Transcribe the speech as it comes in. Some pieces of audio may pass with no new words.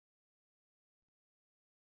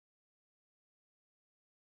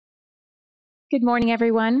Good morning,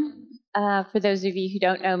 everyone. For those of you who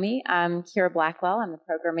don't know me, I'm Kira Blackwell. I'm the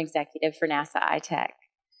Program Executive for NASA iTech.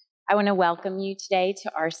 I want to welcome you today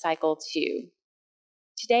to our Cycle 2.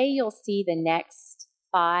 Today, you'll see the next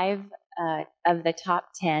 5 of the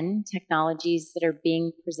top 10 technologies that are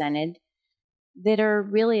being presented that are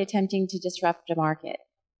really attempting to disrupt the market.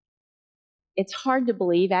 It's hard to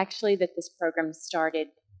believe, actually, that this program started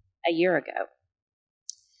a year ago,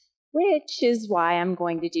 which is why I'm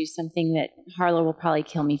going to do something that Harla will probably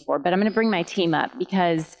kill me for. But I'm going to bring my team up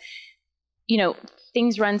because,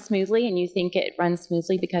 things run smoothly and you think it runs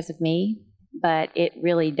smoothly because of me, but it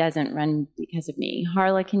really doesn't run because of me.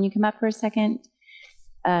 Harla, can you come up for a second?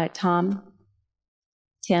 Tom,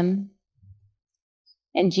 Tim,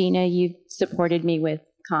 and Gina, you've supported me with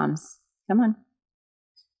comms. Come on.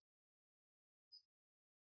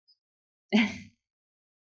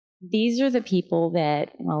 These are the people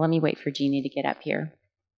that, well, let me wait for Jeannie to get up here.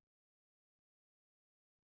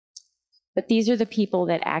 But these are the people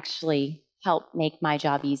that actually help make my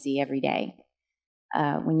job easy every day.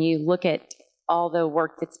 When you look at all the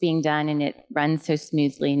work that's being done and it runs so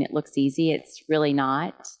smoothly and it looks easy, it's really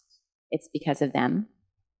not. It's because of them.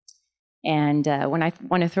 And when I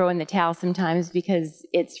want to throw in the towel sometimes because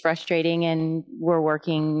it's frustrating and we're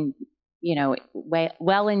working,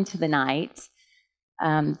 well into the night,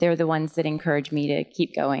 they're the ones that encourage me to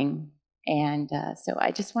keep going. And so I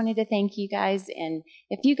just wanted to thank you guys. And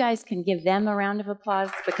if you guys can give them a round of applause,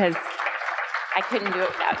 because I couldn't do it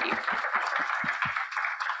without you.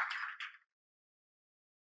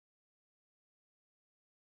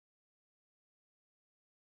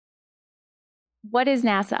 What is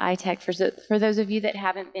NASA iTech for those of you that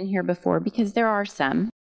haven't been here before? Because there are some.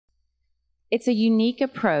 It's a unique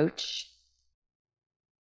approach.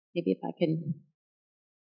 Maybe if I can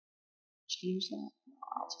change that.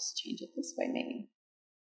 I'll just change it this way, maybe.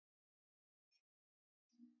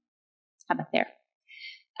 How about there?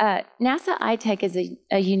 NASA iTech is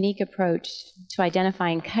a unique approach to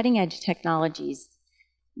identifying cutting-edge technologies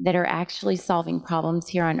that are actually solving problems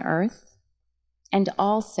here on Earth and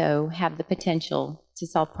also have the potential to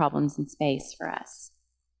solve problems in space for us.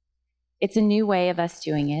 It's a new way of us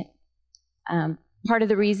doing it. Part of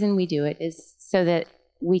the reason we do it is so that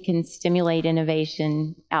we can stimulate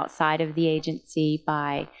innovation outside of the agency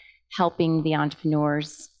by helping the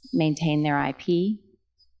entrepreneurs maintain their IP,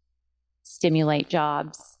 stimulate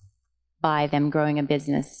jobs by them growing a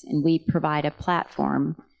business. And we provide a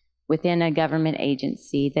platform within a government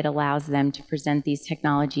agency that allows them to present these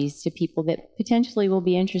technologies to people that potentially will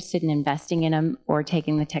be interested in investing in them or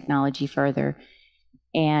taking the technology further.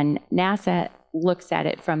 And NASA looks at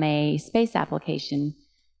it from a space application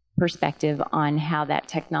perspective on how that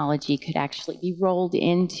technology could actually be rolled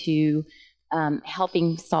into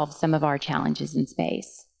helping solve some of our challenges in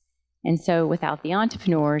space. And so without the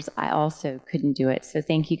entrepreneurs, I also couldn't do it. So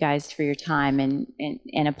thank you guys for your time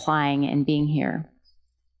and applying and being here.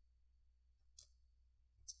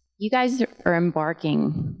 You guys are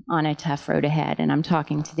embarking on a tough road ahead, and I'm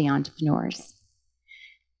talking to the entrepreneurs.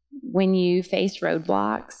 When you face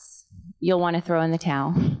roadblocks, you'll want to throw in the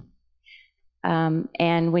towel.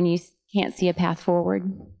 And when you can't see a path forward,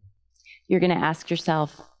 you're going to ask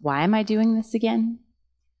yourself, why am I doing this again?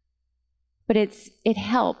 But it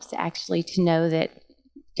helps actually to know that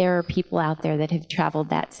there are people out there that have traveled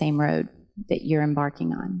that same road that you're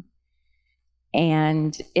embarking on.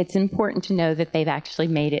 And it's important to know that they've actually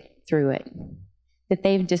made it through it, that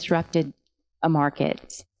they've disrupted a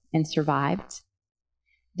market and survived.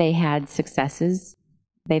 They had successes,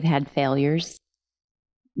 they've had failures,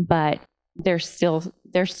 but they're still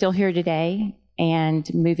here today and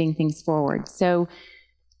moving things forward. So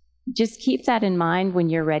just keep that in mind when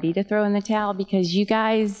you're ready to throw in the towel, because you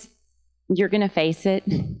guys, you're going to face it.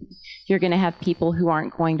 You're going to have people who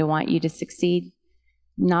aren't going to want you to succeed,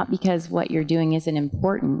 not because what you're doing isn't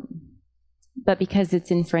important, but because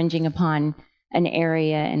it's infringing upon an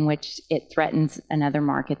area in which it threatens another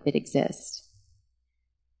market that exists.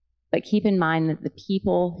 But keep in mind that the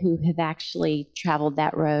people who have actually traveled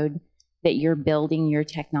that road that you're building your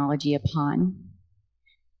technology upon,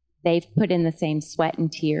 they've put in the same sweat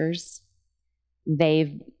and tears.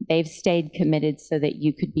 They've stayed committed so that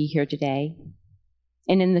you could be here today.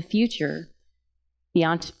 And in the future, the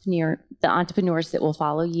entrepreneurs that will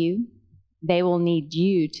follow you, they will need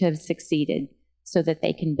you to have succeeded so that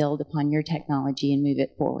they can build upon your technology and move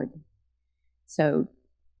it forward. So,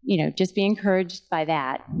 just be encouraged by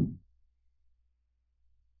that.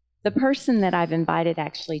 The person that I've invited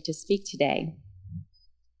actually to speak today,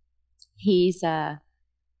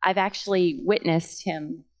 I've actually witnessed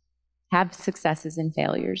him have successes and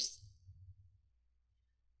failures.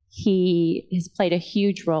 He has played a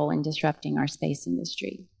huge role in disrupting our space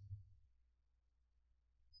industry.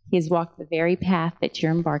 He has walked the very path that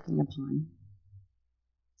you're embarking upon.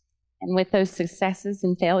 And with those successes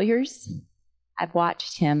and failures, I've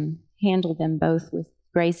watched him handle them both with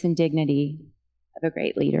grace and dignity of a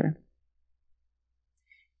great leader.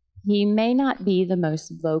 He may not be the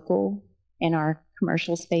most vocal in our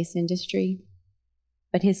commercial space industry,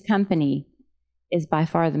 but his company is by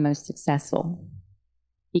far the most successful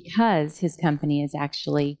because his company is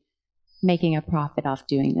actually making a profit off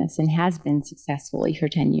doing this and has been successfully for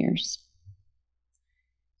 10 years.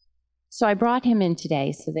 So I brought him in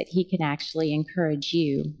today so that he can actually encourage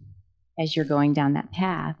you as you're going down that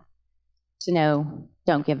path to know,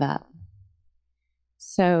 don't give up.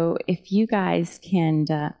 So if you guys can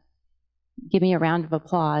give me a round of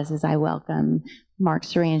applause as I welcome Mark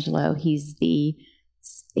Sirangelo. He's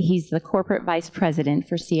the corporate vice president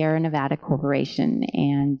for Sierra Nevada Corporation,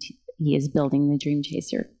 and he is building the Dream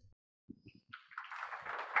Chaser.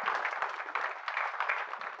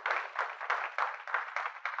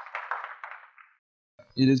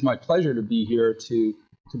 It is my pleasure to be here to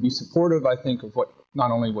be supportive, I think, of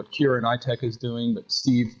not only what Kira and iTech is doing, but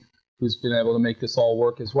Steve, who's been able to make this all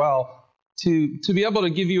work as well, to be able to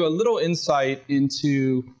give you a little insight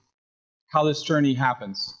into how this journey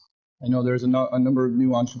happens. I know there's a number of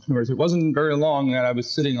new entrepreneurs. It wasn't very long that I was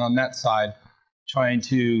sitting on that side trying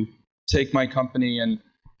to take my company and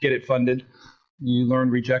get it funded. You learn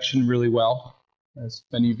rejection really well, as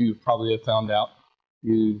many of you probably have found out.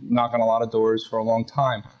 You knock on a lot of doors for a long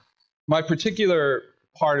time. My particular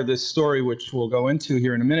part of this story, which we'll go into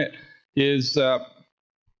here in a minute, is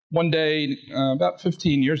one day, about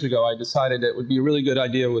 15 years ago, I decided it would be a really good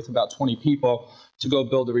idea with about 20 people to go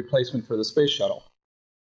build a replacement for the space shuttle.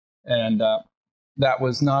 And that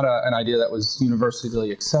was not an idea that was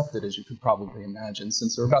universally accepted, as you could probably imagine,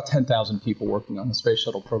 since there were about 10,000 people working on the space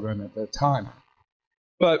shuttle program at that time.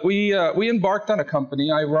 But we embarked on a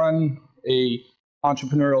company. I run a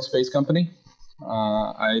entrepreneurial space company.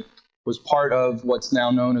 I was part of what's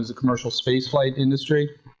now known as the commercial spaceflight industry.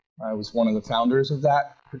 I was one of the founders of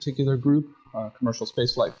that particular group, Commercial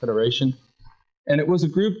Spaceflight Federation. And it was a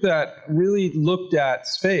group that really looked at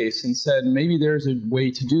space and said, maybe there's a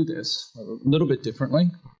way to do this a little bit differently,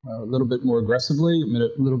 a little bit more aggressively,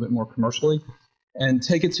 a little bit more commercially, and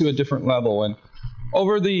take it to a different level. And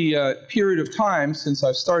over the period of time since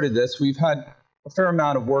I've started this, we've had a fair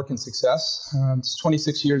amount of work and success. It's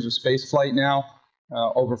 26 years of space flight now,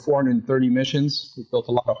 over 430 missions. We've built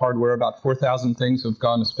a lot of hardware. About 4,000 things have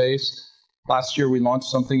gone to space. Last year, we launched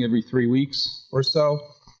something every 3 weeks or so.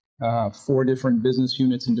 4 different business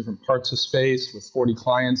units in different parts of space with 40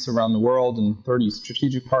 clients around the world and 30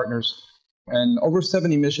 strategic partners. And over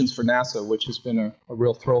 70 missions for NASA, which has been a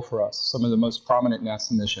real thrill for us, some of the most prominent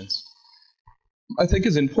NASA missions. I think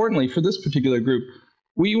as importantly for this particular group,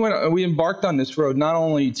 we embarked on this road not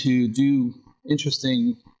only to do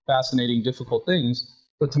interesting, fascinating, difficult things,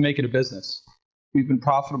 but to make it a business. We've been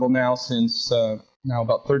profitable now since now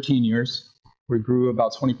about 13 years. We grew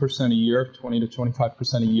about 20% a year, 20 to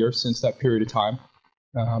 25% a year since that period of time.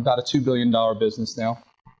 About a $2 billion business now,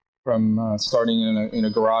 from starting in a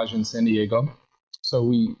garage in San Diego. So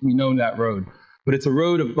we know that road. But it's a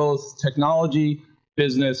road of both technology,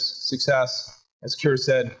 business, success. As Kira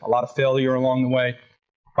said, a lot of failure along the way,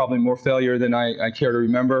 probably more failure than I care to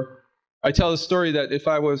remember. I tell the story that if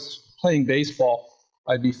I was playing baseball,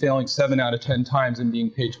 I'd be failing 7 out of 10 times and being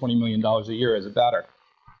paid $20 million a year as a batter.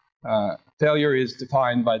 Failure is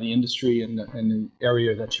defined by the industry and the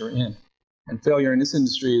area that you're in. And failure in this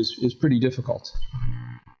industry is pretty difficult.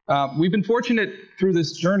 We've been fortunate through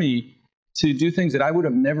this journey to do things that I would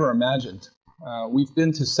have never imagined. We've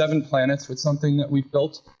been to 7 planets with something that we've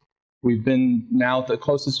built. We've been now the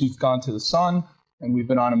closest we've gone to the sun, and we've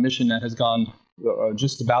been on a mission that has gone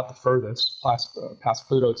just about the furthest, past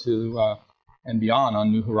Pluto to and beyond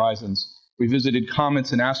on New Horizons. We visited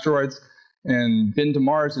comets and asteroids and been to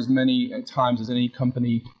Mars as many times as any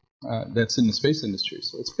company that's in the space industry.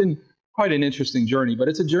 So it's been quite an interesting journey, but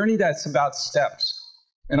it's a journey that's about steps.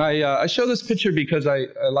 And I show this picture because I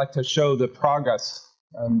like to show the progress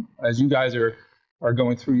as you guys are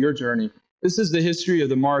going through your journey. This is the history of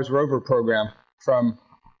the Mars rover program, from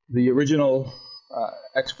the original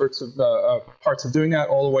experts of parts of doing that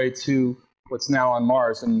all the way to what's now on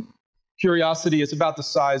Mars. And Curiosity is about the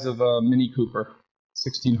size of a Mini Cooper,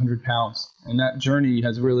 1,600 pounds. And that journey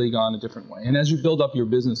has really gone a different way. And as you build up your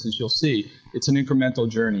businesses, you'll see it's an incremental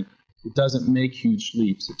journey. It doesn't make huge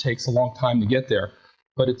leaps. It takes a long time to get there.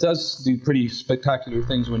 But it does do pretty spectacular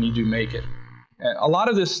things when you do make it. And a lot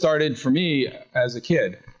of this started for me as a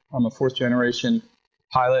kid. I'm a 4th generation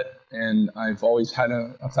pilot, and I've always had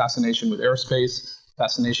a fascination with aerospace,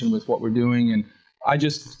 fascination with what we're doing, and I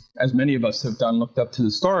just, as many of us have done, looked up to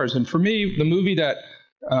the stars. And for me, the movie that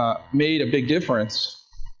made a big difference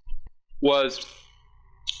was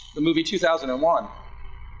the movie 2001. I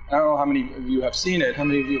don't know how many of you have seen it. How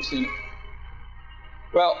many of you have seen it?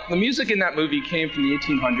 Well, the music in that movie came from the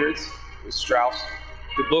 1800s. It was Strauss.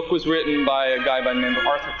 The book was written by a guy by the name of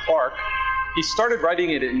Arthur Clarke. He started writing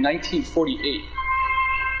it in 1948,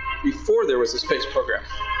 before there was a space program.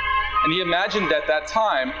 And he imagined at that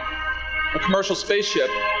time a commercial spaceship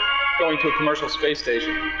going to a commercial space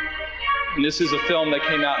station. And this is a film that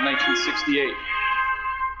came out in 1968.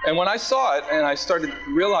 And when I saw it, and I started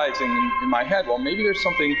realizing in my head, well, maybe there's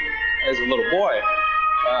something, as a little boy,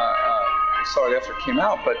 I saw it after it came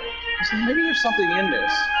out, but I said, maybe there's something in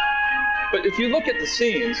this. But if you look at the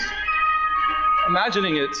scenes,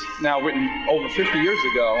 imagining it's now written over 50 years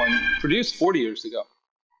ago and produced 40 years ago,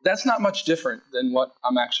 that's not much different than what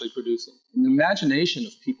I'm actually producing. And the imagination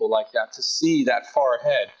of people like that, to see that far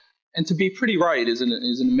ahead, and to be pretty right is an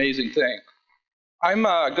amazing thing. I'm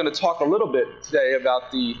going to talk a little bit today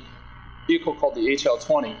about the vehicle called the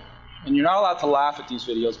HL-20. And you're not allowed to laugh at these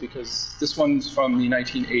videos because this one's from the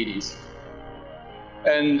 1980s.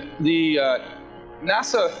 And the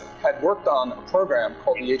NASA had worked on a program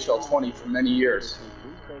called the HL-20 for many years.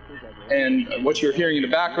 And what you're hearing in the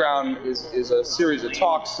background is a series of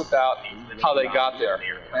talks about how they got there,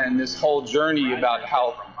 and this whole journey about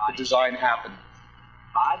how the design happened.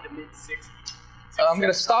 I'm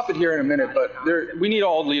going to stop it here in a minute, but we need a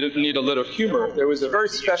little humor. There was a very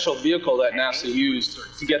special vehicle that NASA used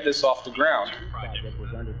to get this off the ground.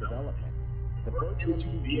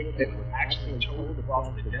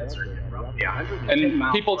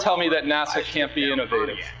 And people tell me that NASA can't be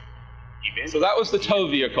innovative. So that was the tow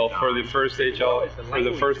vehicle for the first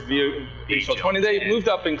HL-20. They moved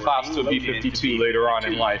up in class to a B-52 later on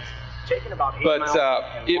in life. But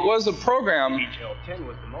it was a program,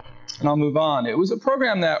 and I'll move on. It was a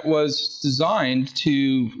program that was designed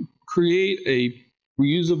to create a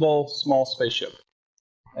reusable small spaceship.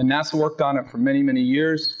 And NASA worked on it for many, many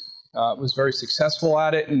years. Was very successful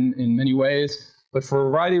at it in many ways. But for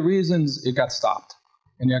a variety of reasons, it got stopped.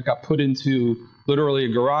 And it got put into literally a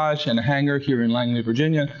garage and a hangar here in Langley,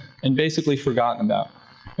 Virginia, and basically forgotten about.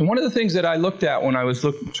 And one of the things that I looked at when I was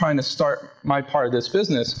trying to start my part of this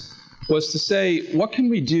business was to say, what can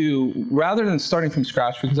we do rather than starting from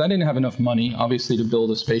scratch? Because I didn't have enough money, obviously, to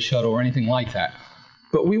build a space shuttle or anything like that.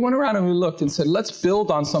 But we went around and we looked and said, let's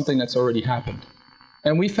build on something that's already happened.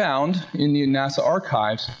 And we found in the NASA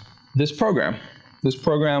archives this program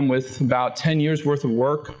with about 10 years worth of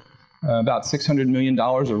work, about $600 million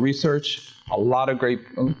of research, a lot of great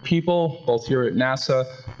people, both here at NASA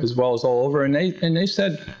as well as all over. And they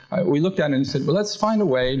said, we looked at it and said, well, let's find a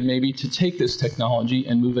way maybe to take this technology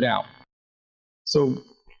and move it out. So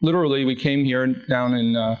literally, we came here down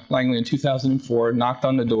in Langley in 2004, knocked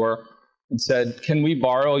on the door and said, can we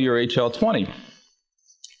borrow your HL-20?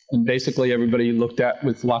 And basically, everybody looked at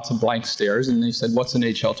with lots of blank stares, and they said, what's an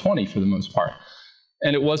HL-20 for the most part?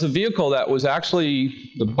 And it was a vehicle that was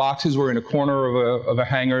actually, the boxes were in a corner of a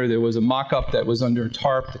hangar. There was a mock-up that was under a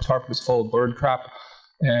tarp. The tarp was full of bird crap.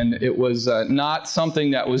 And it was not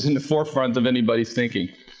something that was in the forefront of anybody's thinking.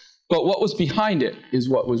 But what was behind it is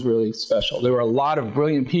what was really special. There were a lot of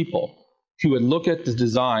brilliant people who would look at the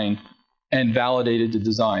design and validated the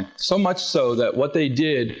design. So much so that what they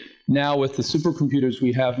did now with the supercomputers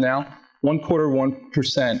we have now,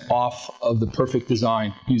 1% off of the perfect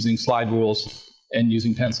design using slide rules and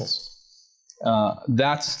using pencils.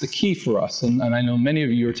 That's the key for us, and I know many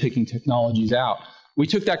of you are taking technologies out. We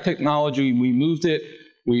took that technology, we moved it,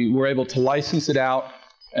 we were able to license it out,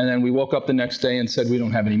 and then we woke up the next day and said, we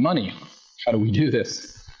don't have any money. How do we do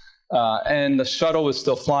this? And the shuttle was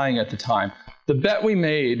still flying at the time. The bet we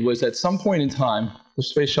made was at some point in time, the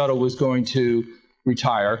space shuttle was going to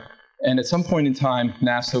retire, and at some point in time,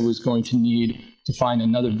 NASA was going to need to find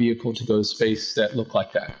another vehicle to go to space that looked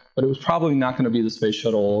like that. But it was probably not going to be the space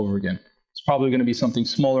shuttle all over again. It's probably going to be something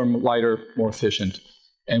smaller, lighter, more efficient.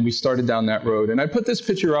 And we started down that road. And I put this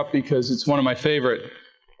picture up because it's one of my favorite.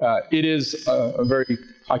 It is a very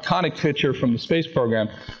iconic picture from the space program.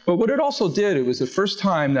 But what it also did, it was the first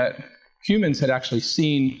time that humans had actually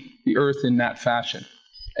seen the Earth in that fashion.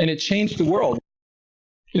 And it changed the world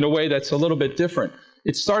in a way that's a little bit different.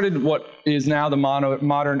 It started what is now the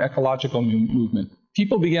modern ecological movement.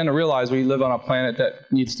 People began to realize we live on a planet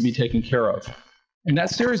that needs to be taken care of. And that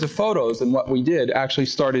series of photos and what we did actually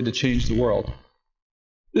started to change the world.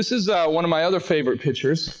 This is one of my other favorite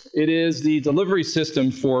pictures. It is the delivery system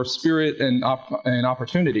for Spirit and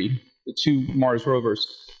Opportunity. the 2 Mars rovers.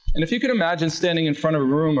 And if you could imagine standing in front of a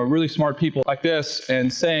room of really smart people like this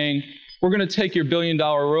and saying, we're going to take your $1 billion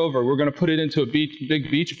rover, we're going to put it into a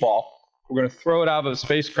big beach ball, we're going to throw it out of a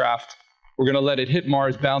spacecraft, we're going to let it hit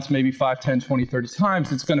Mars, bounce maybe 5, 10, 20, 30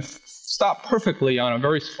 times, it's going to stop perfectly on a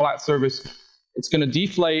very flat surface, it's going to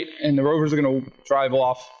deflate, and the rovers are going to drive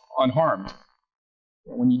off unharmed.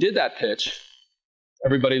 When you did that pitch,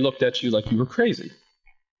 everybody looked at you like you were crazy.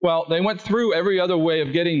 Well, they went through every other way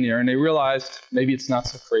of getting there, and they realized maybe it's not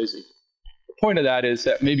so crazy. The point of that is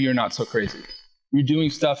that maybe you're not so crazy. You're doing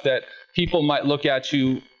stuff that people might look at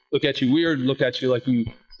you weird, look at you like they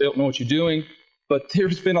don't know what you're doing. But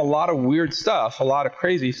there's been a lot of weird stuff, a lot of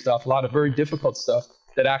crazy stuff, a lot of very difficult stuff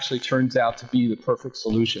that actually turns out to be the perfect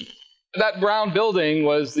solution. That brown building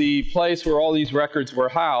was the place where all these records were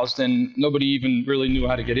housed, and nobody even really knew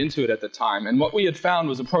how to get into it at the time. And what we had found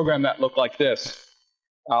was a program that looked like this.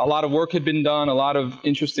 A lot of work had been done, a lot of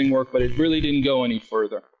interesting work, but it really didn't go any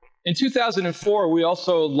further. In 2004, we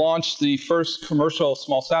also launched the first commercial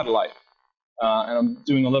small satellite. And I'm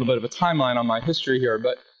doing a little bit of a timeline on my history here,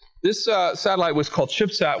 but this satellite was called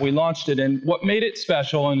ChipSat. We launched it, and what made it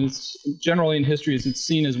special, and it's generally in history, is it's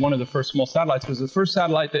seen as one of the first small satellites, was the first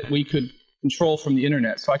satellite that we could control from the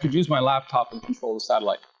internet. So I could use my laptop and control the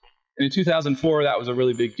satellite. And in 2004, that was a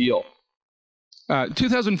really big deal.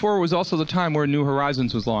 2004 was also the time where New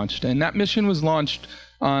Horizons was launched, and that mission was launched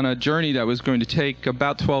on a journey that was going to take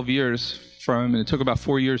about 12 years and it took about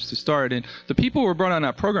 4 years to start. And the people who were brought on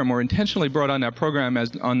that program were intentionally brought on that program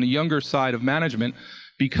as on the younger side of management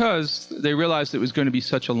because they realized it was going to be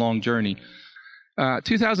such a long journey.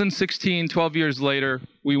 2016, 12 years later,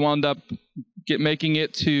 we wound up making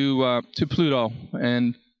it to Pluto,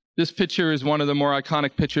 and this picture is one of the more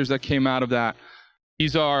iconic pictures that came out of that.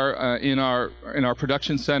 These are in our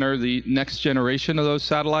production center, the next generation of those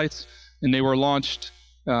satellites, and they were launched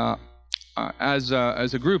as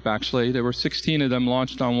a group. Actually, there were 16 of them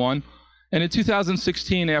launched on one. And in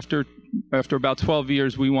 2016, after about 12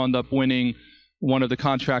 years, we wound up winning one of the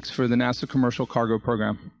contracts for the NASA Commercial Cargo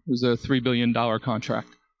Program. It was a $3 billion contract.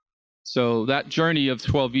 So that journey of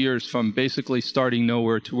 12 years from basically starting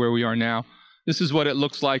nowhere to where we are now, this is what it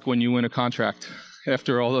looks like when you win a contract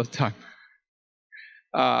after all that time.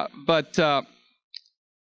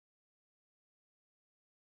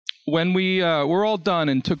 When we were all done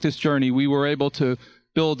and took this journey, we were able to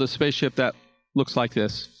build a spaceship that looks like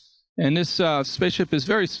this. And this spaceship is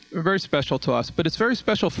very, very special to us, but it's very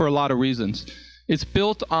special for a lot of reasons. It's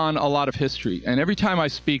built on a lot of history. And every time I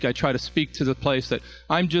speak, I try to speak to the place that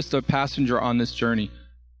I'm just a passenger on this journey.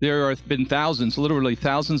 There have been thousands, literally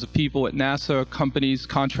thousands of people at NASA, companies,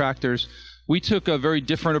 contractors. We took a very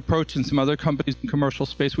different approach than some other companies in commercial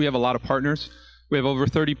space. We have a lot of partners. We have over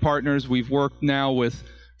 30 partners. We've worked now with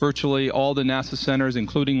virtually all the NASA centers,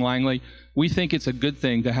 including Langley. We think it's a good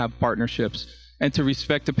thing to have partnerships and to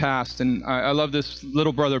respect the past. And I love this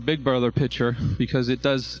little brother, big brother picture because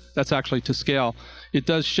that's actually to scale. It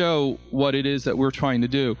does show what it is that we're trying to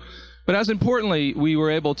do. But as importantly, we were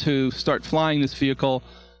able to start flying this vehicle.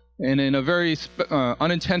 And in a very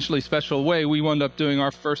unintentionally special way, we wound up doing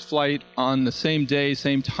our first flight on the same day,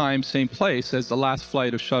 same time, same place as the last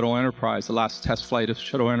flight of Shuttle Enterprise, the last test flight of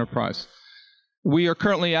Shuttle Enterprise. We are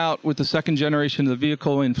currently out with the second generation of the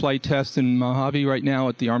vehicle in flight test in Mojave right now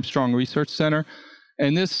at the Armstrong Research Center.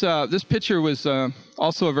 And this picture was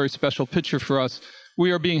also a very special picture for us.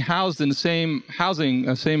 We are being housed in the same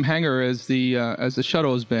same hangar as the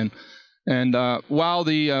shuttle has been. And while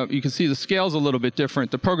you can see the scale's a little bit different,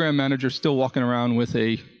 the program manager is still walking around with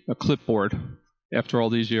a clipboard after all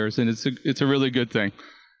these years, and it's a really good thing.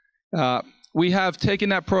 We have taken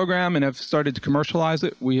that program and have started to commercialize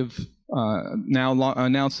it. We have now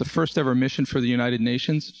announced the first ever mission for the United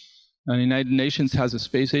Nations. The United Nations has a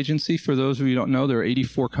space agency. For those of you who don't know, there are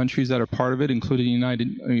 84 countries that are part of it, including the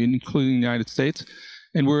United States,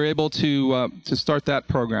 and we're able to start that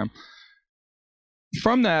program.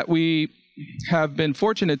 From that, we have been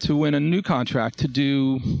fortunate to win a new contract to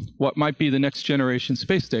do what might be the next generation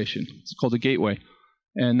space station. It's called the Gateway.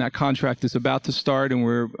 And that contract is about to start, and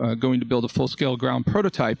we're going to build a full-scale ground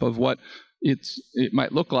prototype of what it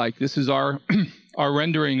might look like. This is our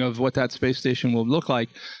rendering of what that space station will look like.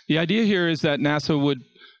 The idea here is that NASA would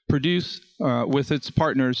produce with its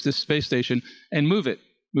partners this space station and move it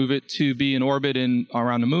to be in orbit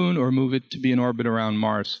around the moon or move it to be in orbit around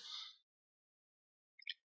Mars.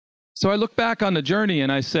 So I look back on the journey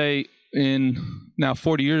and I say, now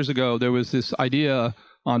 40 years ago, there was this idea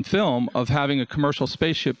on film of having a commercial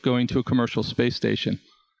spaceship going to a commercial space station.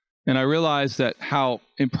 And I realized that how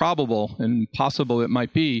improbable and impossible it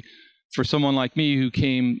might be for someone like me who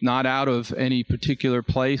came not out of any particular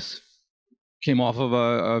place came off of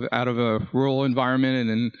out of a rural environment and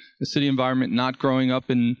in a city environment, not growing up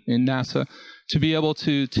in NASA, to be able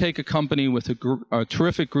to take a company with a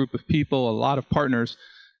terrific group of people, a lot of partners,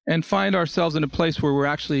 and find ourselves in a place where we're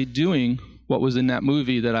actually doing what was in that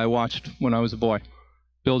movie that I watched when I was a boy,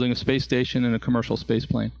 building a space station and a commercial space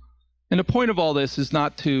plane. And the point of all this is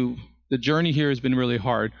not to, the journey here has been really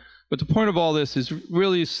hard, but the point of all this is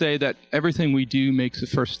really to say that everything we do makes a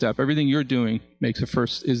first step. Everything you're doing takes a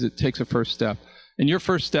first step. And your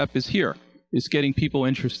first step is here, is getting people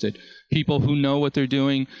interested, people who know what they're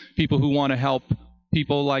doing, people who want to help,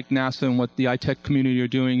 people like NASA and what the iTech community are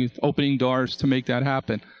doing, opening doors to make that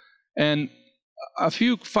happen. And a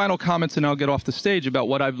few final comments and I'll get off the stage about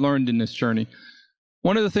what I've learned in this journey.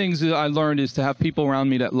 One of the things that I learned is to have people around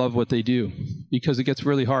me that love what they do, because it gets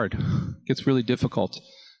really hard, it gets really difficult.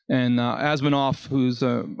 And Asmanoff, who's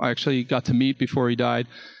I actually got to meet before he died,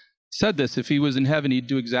 said this: if he was in heaven, he'd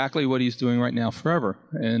do exactly what he's doing right now forever.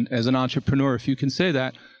 And as an entrepreneur, if you can say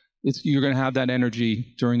that, you're going to have that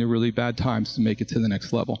energy during the really bad times to make it to the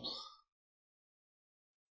next level.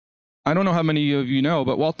 I don't know how many of you know,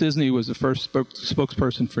 but Walt Disney was the first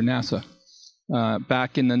spokesperson for NASA.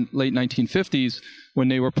 Back in the late 1950s, when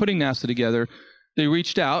they were putting NASA together, they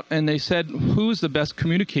reached out and they said, who's the best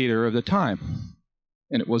communicator of the time?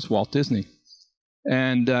 And it was Walt Disney.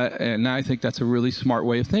 And I think that's a really smart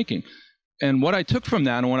way of thinking. And what I took from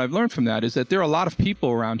that and what I've learned from that is that there are a lot of people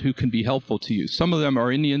around who can be helpful to you. Some of them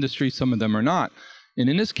are in the industry, some of them are not. And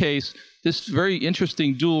in this case, this very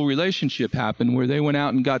interesting dual relationship happened where they went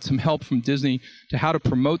out and got some help from Disney to how to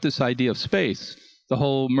promote this idea of space. The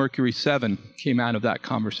whole Mercury 7 came out of that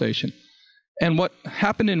conversation. And what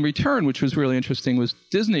happened in return, which was really interesting, was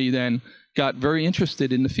Disney then got very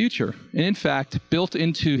interested in the future, and in fact built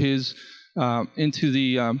into his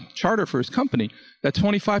the charter for his company that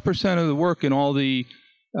 25% of the work in all the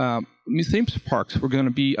theme parks were going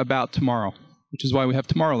to be about tomorrow, which is why we have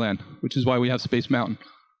Tomorrowland, which is why we have Space Mountain.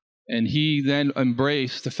 And he then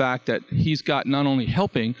embraced the fact that he's got not only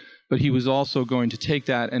helping, but he was also going to take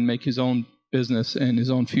that and make his own business and his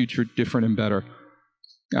own future different and better.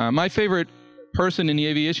 My favorite person in the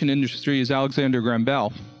aviation industry is Alexander Graham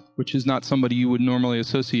Bell, which is not somebody you would normally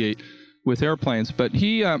associate with airplanes. But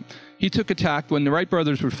he took a tack when the Wright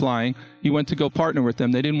brothers were flying. He went to go partner with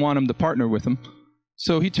them. They didn't want him to partner with them.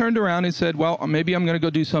 So he turned around and said, well, maybe I'm going to go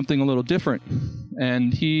do something a little different.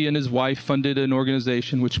 And he and his wife funded an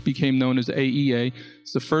organization which became known as AEA.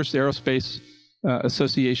 It's the first aerospace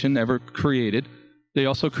association ever created. They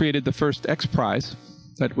also created the first X Prize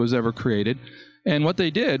that was ever created. And what they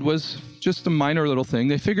did was just a minor little thing.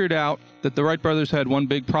 They figured out that the Wright brothers had one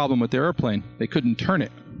big problem with their airplane. They couldn't turn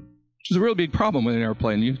it, which is a real big problem with an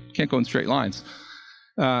airplane. You can't go in straight lines.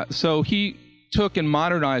 So he took and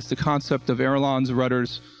modernized the concept of ailerons,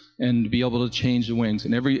 rudders, and to be able to change the wings.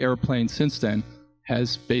 And every airplane since then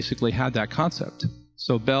has basically had that concept.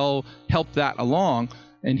 So Bell helped that along,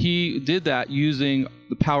 and he did that using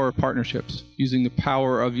the power of partnerships, using the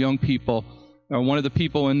power of young people. One of the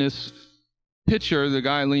people in this picture, the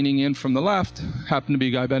guy leaning in from the left, happened to be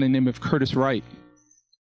a guy by the name of Curtis Wright.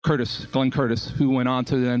 Glenn Curtis, who went on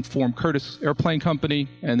to then form Curtis Airplane Company,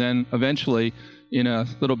 and then eventually, in a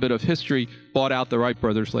little bit of history, bought out the Wright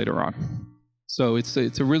brothers later on. So it's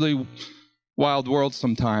a really wild world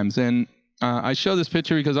sometimes. And I show this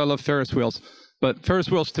picture because I love Ferris wheels. But Ferris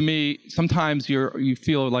wheels, to me, sometimes you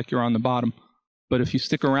feel like you're on the bottom. But if you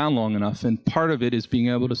stick around long enough, and part of it is being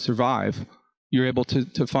able to survive, you're able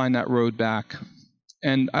to find that road back.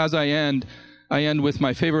 And as I end with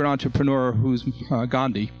my favorite entrepreneur, who's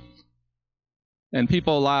Gandhi. And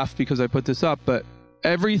people laugh because I put this up, but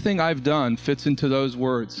everything I've done fits into those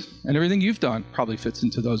words. And everything you've done probably fits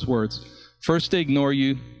into those words. First they ignore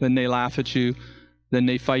you, then they laugh at you, then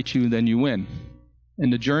they fight you, then you win.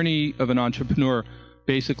 And the journey of an entrepreneur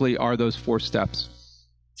basically are those 4 steps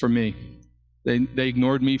for me. They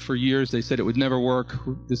ignored me for years. They said it would never work.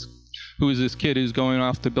 Who is this kid who's going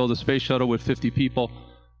off to build a space shuttle with 50 people?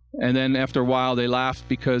 And then after a while, they laughed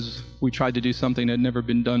because we tried to do something that had never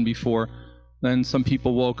been done before. Then some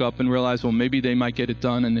people woke up and realized, well, maybe they might get it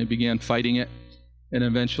done, and they began fighting it. And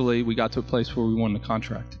eventually, we got to a place where we won the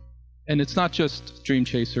contract. And it's not just Dream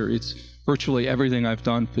Chaser. It's virtually everything I've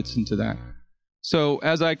done fits into that. So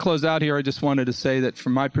as I close out here, I just wanted to say that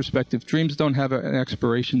from my perspective, dreams don't have an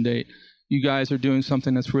expiration date. You guys are doing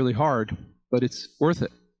something that's really hard, but it's worth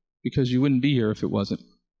it, because you wouldn't be here if it wasn't.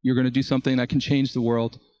 You're going to do something that can change the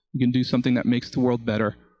world. You can do something that makes the world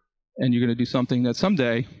better. And you're going to do something that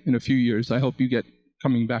someday, in a few years, I hope you get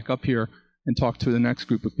coming back up here and talk to the next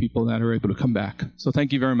group of people that are able to come back. So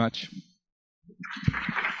thank you very much.